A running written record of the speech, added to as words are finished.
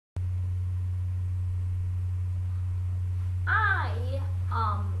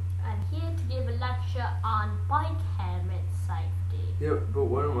on bike helmet safety. Yeah, but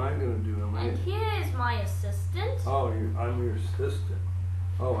what am I going to do? And here is my assistant. Oh, I'm your assistant.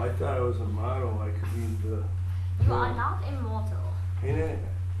 Oh, I thought I was a model. I could be the... You are not immortal. Ain't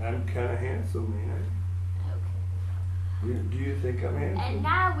I? I'm kind of handsome, ain't I? Okay. Do you think I'm handsome? And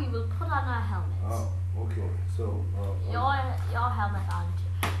now we will put on our helmets. Oh, okay. So... your helmet on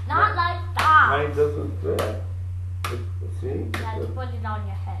too. Not like that. Mine doesn't fit. See? You have to put it on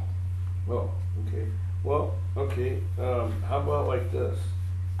your head. Oh, okay. Well, okay. How about like this?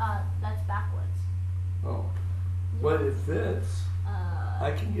 That's backwards. Oh. But it fits.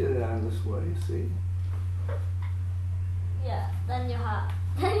 I can get it on this way, see? Yeah, then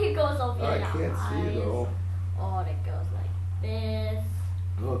it goes over your eyes. I can't see though. Or it goes like this.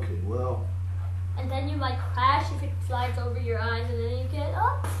 Okay, well. And then you might crash if it slides over your eyes and then you get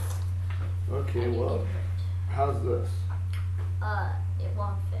up. Okay, and you well. get hurt. How's this? It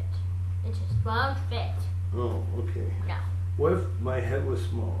won't fit. It just won't fit. Oh, okay. No. What if my head was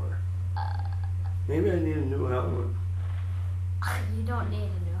smaller? Maybe I need a new helmet. You don't need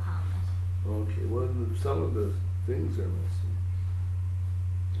a new helmet. Okay, well, some of the things are missing.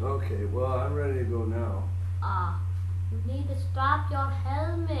 Okay, well, I'm ready to go now. You need to strap your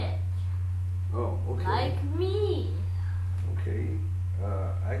helmet. Oh, okay. Like me. Okay,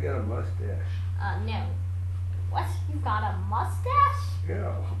 I got a mustache. No. What? You got a mustache?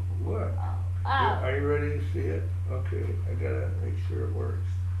 Yeah, what? Oh. Are you ready to see it? Okay, I gotta make sure it works.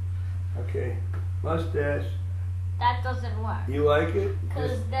 Okay, mustache. That doesn't work. You like it?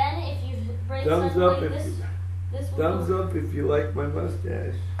 Because then if you bring thumbs something up like if this will thumbs go. up if you like my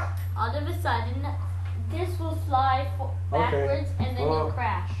mustache. All of a sudden, this will slide backwards and then you'll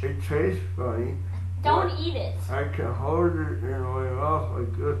crash. It tastes funny. Don't eat it. I can hold it in my mouth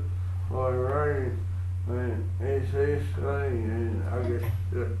like this while I'm writing, and it tastes funny, and I get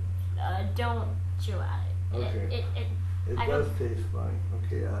sick. Don't chew at it. Okay. It does taste funny.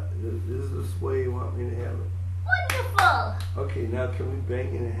 Okay, this is the way you want me to have it. Wonderful! Okay, now can we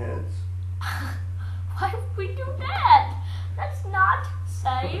bang in heads? Why would we do that? That's not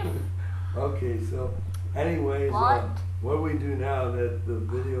safe. Okay, so anyways, what do we do now that the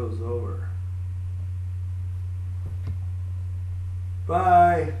video's over?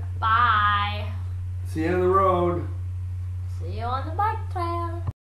 Bye. Bye. See you on the road. See you on the bike trail.